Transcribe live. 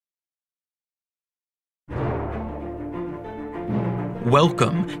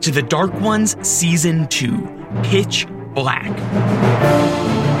welcome to The Dark Ones Season 2, Pitch Black.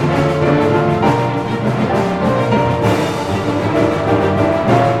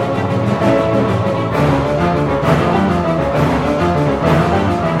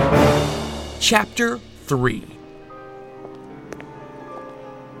 Chapter 3.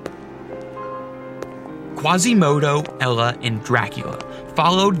 Quasimodo, Ella, and Dracula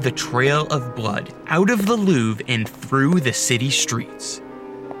followed the trail of blood out of the Louvre and through the city streets.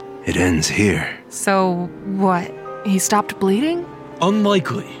 It ends here. So, what? He stopped bleeding?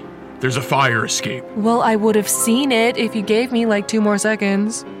 Unlikely. There's a fire escape. Well, I would have seen it if you gave me like 2 more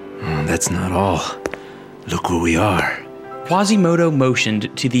seconds. That's not all. Look where we are. Quasimodo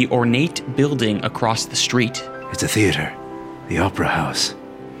motioned to the ornate building across the street. It's a theater. The Opera House.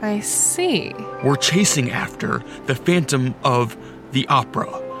 I see. We're chasing after the Phantom of the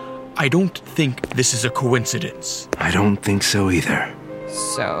Opera. I don't think this is a coincidence. I don't think so either.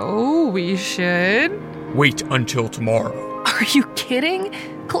 So, we should... Wait until tomorrow. Are you kidding?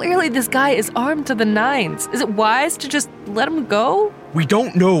 Clearly this guy is armed to the nines. Is it wise to just let him go? We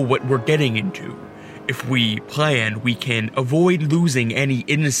don't know what we're getting into. If we plan, we can avoid losing any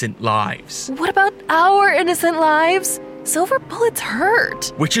innocent lives. What about our innocent lives? Silver bullets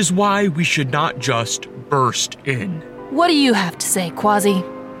hurt. Which is why we should not just burst in. What do you have to say, Quasi?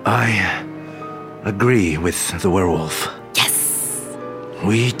 I agree with the werewolf. Yes!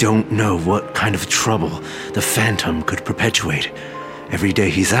 We don't know what kind of trouble the Phantom could perpetuate. Every day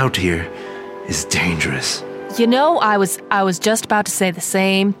he's out here is dangerous. You know, I was just about to say the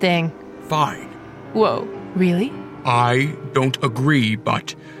same thing. Fine. Whoa, really? I don't agree,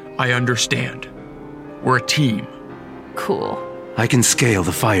 but I understand. We're a team. Cool. I can scale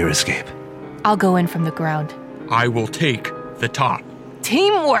the fire escape. I'll go in from the ground. I will take the top.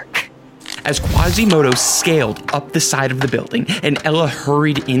 Teamwork! As Quasimodo scaled up the side of the building and Ella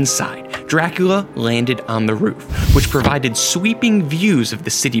hurried inside, Dracula landed on the roof, which provided sweeping views of the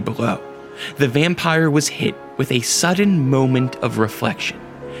city below. The vampire was hit with a sudden moment of reflection.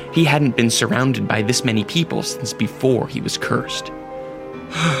 He hadn't been surrounded by this many people since before he was cursed.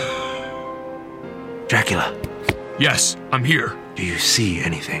 Dracula. Yes, I'm here. Do you see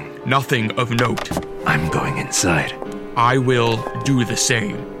anything? Nothing of note. I'm going inside. I will do the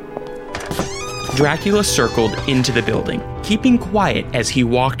same. Dracula circled into the building, keeping quiet as he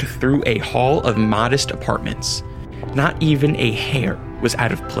walked through a hall of modest apartments. Not even a hair was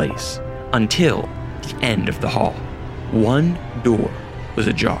out of place until the end of the hall. One door was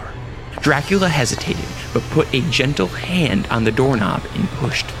ajar. Dracula hesitated, but put a gentle hand on the doorknob and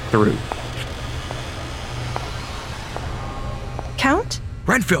pushed through. Count?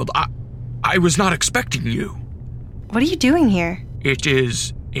 Renfield, I was not expecting you. What are you doing here? It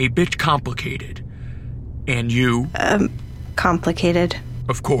is a bit complicated. And you? Complicated.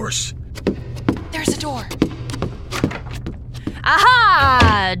 Of course. There's a door.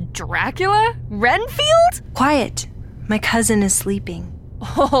 Aha! Dracula? Renfield? Quiet. My cousin is sleeping.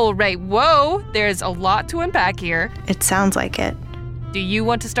 Oh, right. Whoa. There's a lot to unpack here. It sounds like it. Do you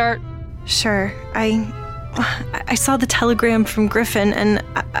want to start? Sure. I saw the telegram from Griffin and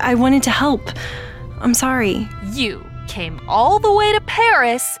I wanted to help. I'm sorry. You came all the way to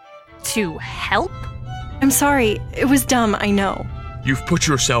Paris to help? I'm sorry. It was dumb, I know. You've put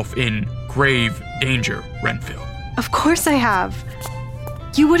yourself in grave danger, Renfield. Of course I have.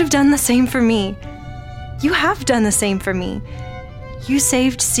 You would have done the same for me. You have done the same for me. You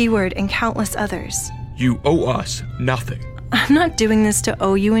saved Seaward and countless others. You owe us nothing. I'm not doing this to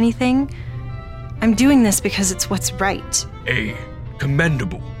owe you anything. I'm doing this because it's what's right. A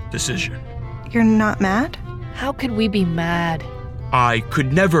commendable decision. You're not mad? How could we be mad? I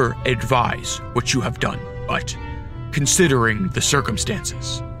could never advise what you have done, but considering the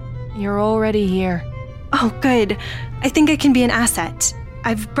circumstances. You're already here. Oh, good. I think I can be an asset.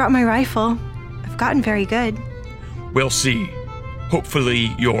 I've brought my rifle. I've gotten very good. We'll see.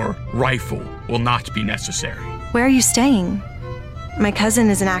 Hopefully your rifle will not be necessary. Where are you staying? My cousin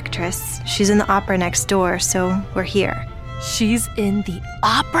is an actress. She's in the opera next door, so we're here. She's in the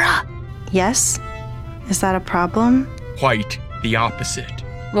opera? Yes? Is that a problem? Quite the opposite.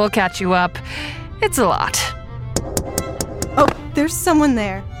 We'll catch you up. It's a lot. Oh, there's someone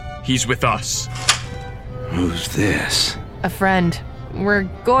there. He's with us. Who's this? A friend. We're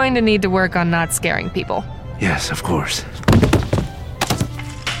going to need to work on not scaring people. Yes, of course.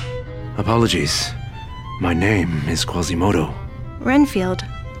 Apologies. My name is Quasimodo. Renfield.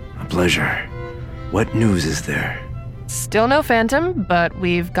 A pleasure. What news is there? Still no Phantom, but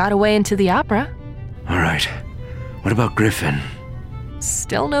we've got away into the opera. All right. What about Griffin?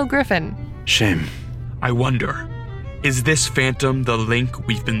 Still no Griffin. Shame. I wonder, Is this phantom the link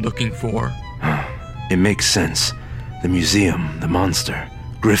we've been looking for? It makes sense. The museum, the monster,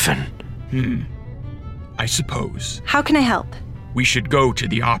 Griffin. I suppose. How can I help? We should go to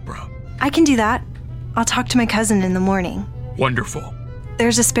the opera. I can do that. I'll talk to my cousin in the morning. Wonderful.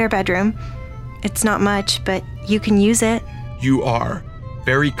 There's a spare bedroom. It's not much, but you can use it. You are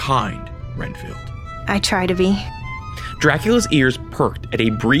very kind, Renfield. I try to be. Dracula's ears perked at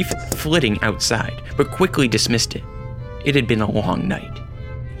a brief flitting outside, but quickly dismissed it. It had been a long night.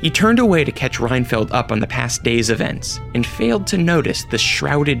 He turned away to catch Reinfeld up on the past day's events and failed to notice the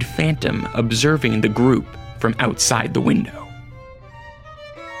shrouded phantom observing the group from outside the window.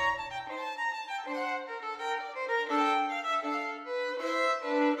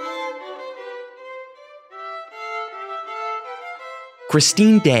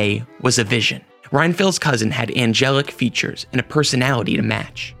 Christine Day was a vision. Reinfeld's cousin had angelic features and a personality to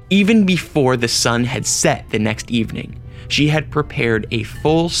match. Even before the sun had set the next evening, she had prepared a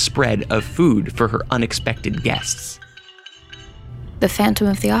full spread of food for her unexpected guests. The Phantom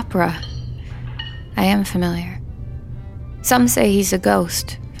of the Opera. I am familiar. Some say he's a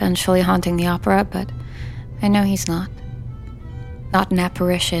ghost, vengefully haunting the opera, but I know he's not. Not an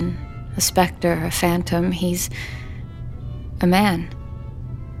apparition, a specter, a phantom. He's a man.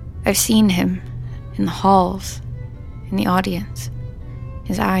 I've seen him in the halls, in the audience,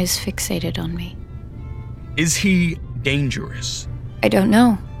 his eyes fixated on me. Is he dangerous? I don't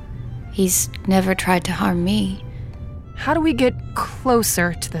know. He's never tried to harm me. How do we get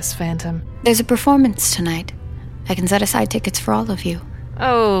closer to this phantom? There's a performance tonight. I can set aside tickets for all of you.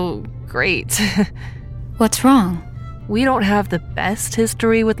 Oh, great. What's wrong? We don't have the best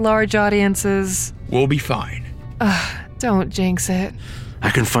history with large audiences. We'll be fine. Don't jinx it. I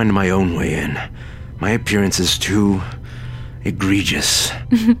can find my own way in. My appearance is too egregious.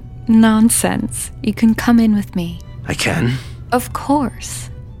 Nonsense. You can come in with me. I can? Of course.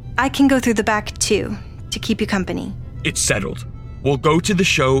 I can go through the back too, to keep you company. It's settled. We'll go to the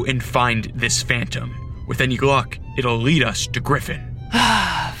show and find this phantom. With any luck, it'll lead us to Griffin.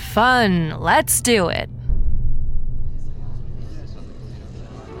 Fun. Let's do it.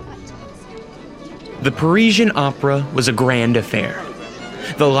 The Parisian Opera was a grand affair.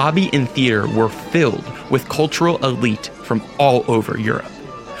 The lobby and theater were filled with cultural elite from all over Europe.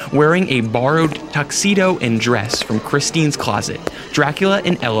 Wearing a borrowed tuxedo and dress from Christine's closet, Dracula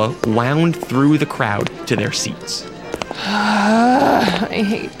and Ella wound through the crowd to their seats. I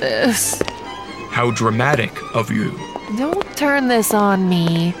hate this. How dramatic of you. Don't turn this on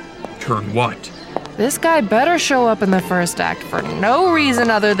me. Turn what? This guy better show up in the first act for no reason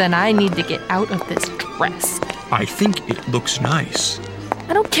other than I need to get out of this dress. I think it looks nice.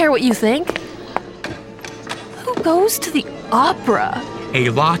 I don't care what you think. Who goes to the opera? A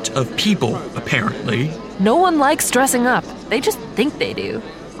lot of people, apparently. No one likes dressing up. They just think they do.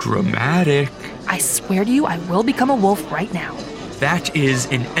 Dramatic. I swear to you, I will become a wolf right now. That is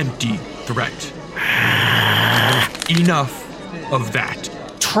an empty threat. Enough of that.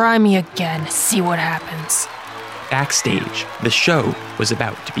 Try me again, see what happens. Backstage, the show was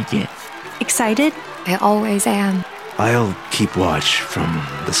about to begin. Excited? I always am. I'll keep watch from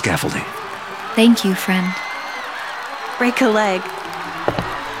the scaffolding. Thank you, friend. Break a leg.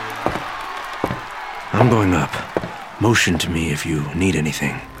 I'm going up. Motion to me if you need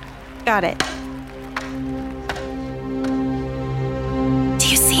anything. Got it. Do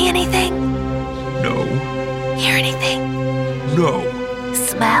you see anything? No. Hear anything? No.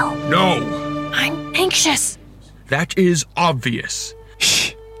 Smell? No. I'm anxious. That is obvious.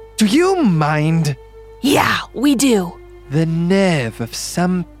 Shh. Do you mind? Yeah, we do. The nerve of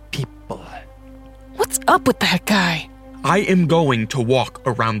some people. What's up with that guy? I am going to walk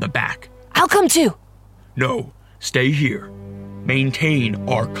around the back. I'll come too. No, stay here. Maintain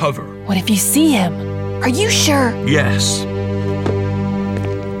our cover. What if you see him? Are you sure? Yes.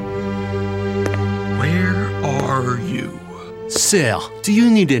 Where are you? Sir, do you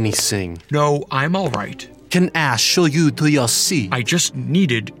need anything? No, I'm all right. Can Ash show you to your seat? I just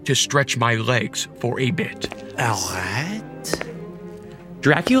needed to stretch my legs for a bit. All right.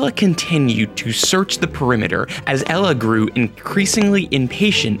 Dracula continued to search the perimeter as Ella grew increasingly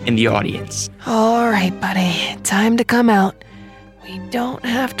impatient in the audience. All right, buddy. Time to come out. We don't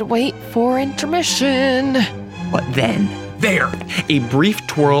have to wait for intermission. But then, there, a brief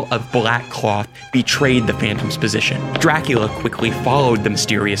twirl of black cloth betrayed the phantom's position. Dracula quickly followed the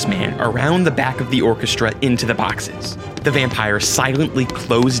mysterious man around the back of the orchestra into the boxes. The vampire silently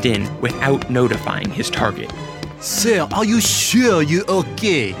closed in without notifying his target. Sir, are you sure you're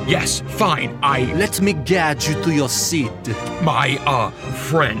okay? Yes, fine. Let me guide you to your seat. My,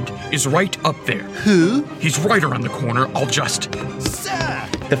 friend is right up there. Who? He's right around the corner. I'll just... Sir!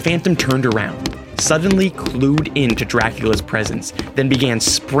 The Phantom turned around, suddenly clued into Dracula's presence, then began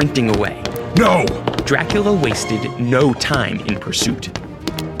sprinting away. No! Dracula wasted no time in pursuit.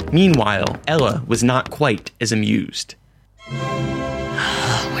 Meanwhile, Ella was not quite as amused.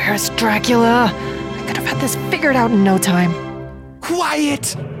 Where's Dracula? I could have had this figured out in no time.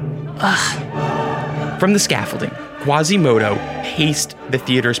 Quiet! From the scaffolding, Quasimodo paced the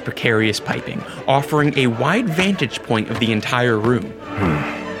theater's precarious piping, offering a wide vantage point of the entire room.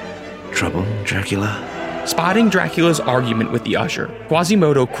 Trouble, Dracula? Spotting Dracula's argument with the usher,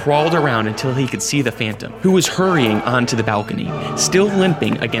 Quasimodo crawled around until he could see the Phantom, who was hurrying onto the balcony, still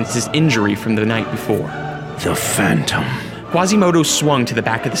limping against his injury from the night before. The Phantom. Quasimodo swung to the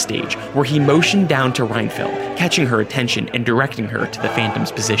back of the stage, where he motioned down to Reinfeld, catching her attention and directing her to the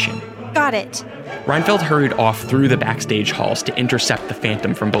Phantom's position. Got it. Reinfeld hurried off through the backstage halls to intercept the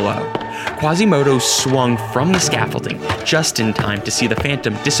Phantom from below. Quasimodo swung from the scaffolding just in time to see the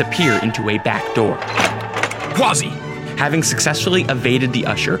Phantom disappear into a back door. Quasi! Having successfully evaded the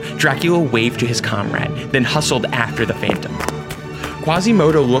usher, Dracula waved to his comrade, then hustled after the Phantom.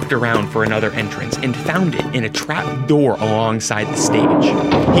 Quasimodo looked around for another entrance and found it in a trap door alongside the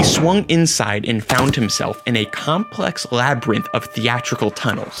stage. He swung inside and found himself in a complex labyrinth of theatrical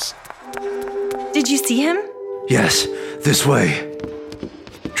tunnels. Did you see him? Yes, this way.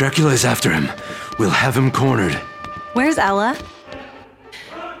 Dracula is after him. We'll have him cornered. Where's Ella?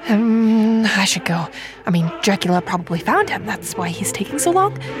 I should go. Dracula probably found him. That's why he's taking so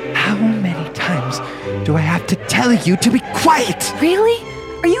long. How many times do I have to tell you to be quiet? Really?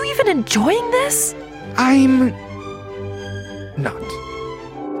 Are you even enjoying this? I'm not.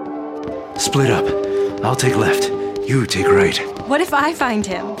 Split up. I'll take left. You take right. What if I find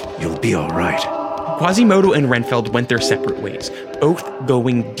him? You'll be all right. Quasimodo and Reinfeld went their separate ways, both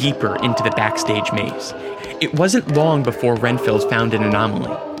going deeper into the backstage maze. It wasn't long before Reinfeld found an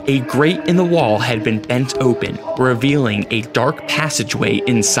anomaly. A grate in the wall had been bent open, revealing a dark passageway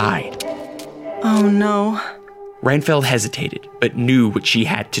inside. Oh no. Reinfeld hesitated, but knew what she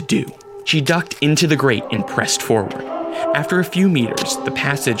had to do. She ducked into the grate and pressed forward. After a few meters, the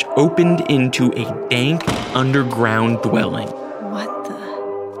passage opened into a dank, underground dwelling. What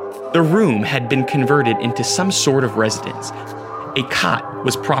the? The room had been converted into some sort of residence. A cot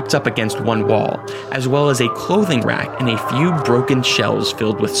was propped up against one wall, as well as a clothing rack and a few broken shelves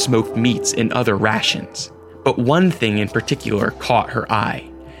filled with smoked meats and other rations. But one thing in particular caught her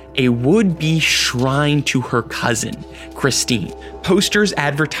eye. A would-be shrine to her cousin, Christine. Posters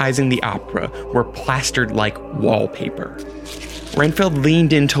advertising the opera were plastered like wallpaper. Reinfeld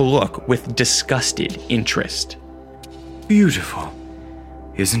leaned in to look with disgusted interest. Beautiful,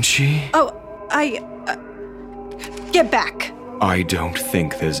 isn't she? Oh, get back. I don't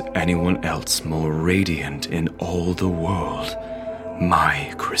think there's anyone else more radiant in all the world.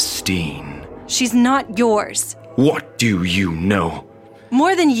 My Christine. She's not yours. What do you know?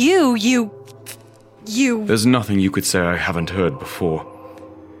 More than you. There's nothing you could say I haven't heard before.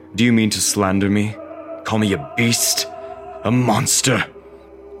 Do you mean to slander me? Call me a beast? A monster?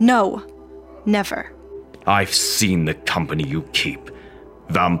 No, never. I've seen the company you keep.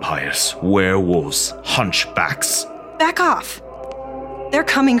 Vampires, werewolves, hunchbacks. Back off. They're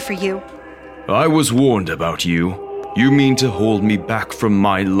coming for you. I was warned about you. You mean to hold me back from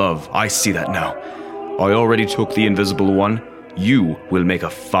my love. I see that now. I already took the invisible one. You will make a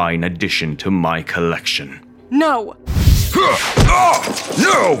fine addition to my collection. No.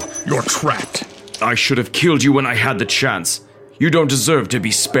 No! You're trapped. I should have killed you when I had the chance. You don't deserve to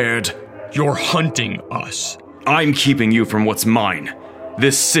be spared. You're hunting us. I'm keeping you from what's mine.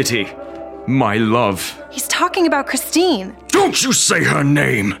 This city. My love. He's talking about Christine. Don't you say her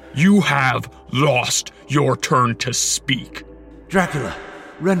name! You have lost your turn to speak. Dracula,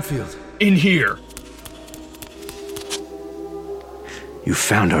 Renfield. In here. You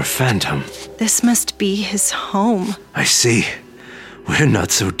found our Phantom. This must be his home. I see. We're not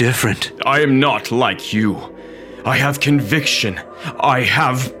so different. I am not like you. I have conviction. I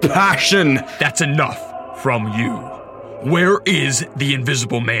have passion. That's enough from you. Where is the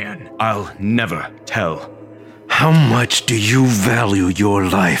Invisible Man? I'll never tell. How much do you value your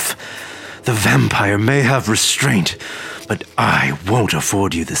life? The vampire may have restraint, but I won't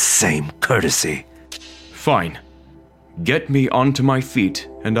afford you the same courtesy. Fine. Get me onto my feet,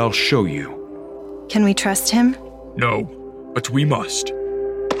 and I'll show you. Can we trust him? No, but we must.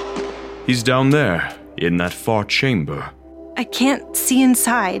 He's down there, in that far chamber. I can't see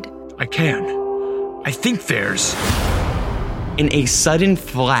inside. I can. I think there's... In a sudden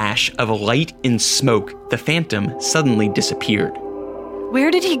flash of light and smoke, the phantom suddenly disappeared.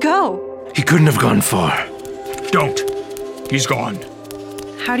 Where did he go? He couldn't have gone far. Don't. He's gone.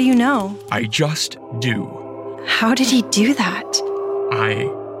 How do you know? I just do. How did he do that? I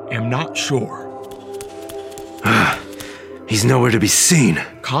am not sure. He's nowhere to be seen.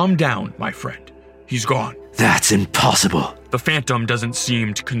 Calm down, my friend. He's gone. That's impossible. The phantom doesn't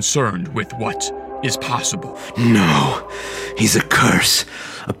seem concerned with what is possible. No, he's a curse,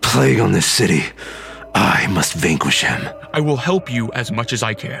 a plague on this city. I must vanquish him. I will help you as much as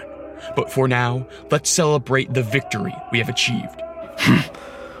I can. But for now, let's celebrate the victory we have achieved.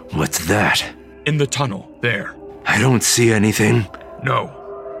 What's that? In the tunnel, there. I don't see anything. No,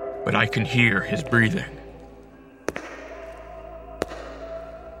 but I can hear his breathing.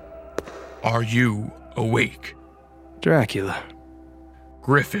 Are you awake? Dracula.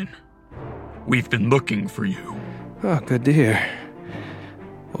 Griffin, we've been looking for you. Oh, good to hear.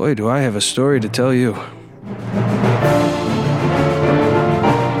 Boy, do I have a story to tell you.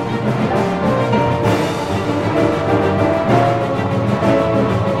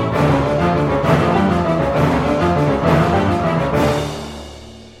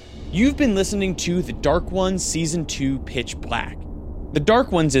 You've been listening to The Dark Ones Season 2 Pitch Black. The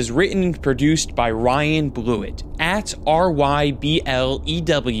Dark Ones is written and produced by Ryan Blewett at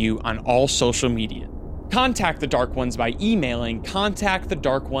RYBLEW on all social media. Contact The Dark Ones by emailing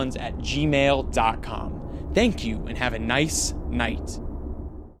contactthedarkones@gmail.com. Thank you and have a nice night.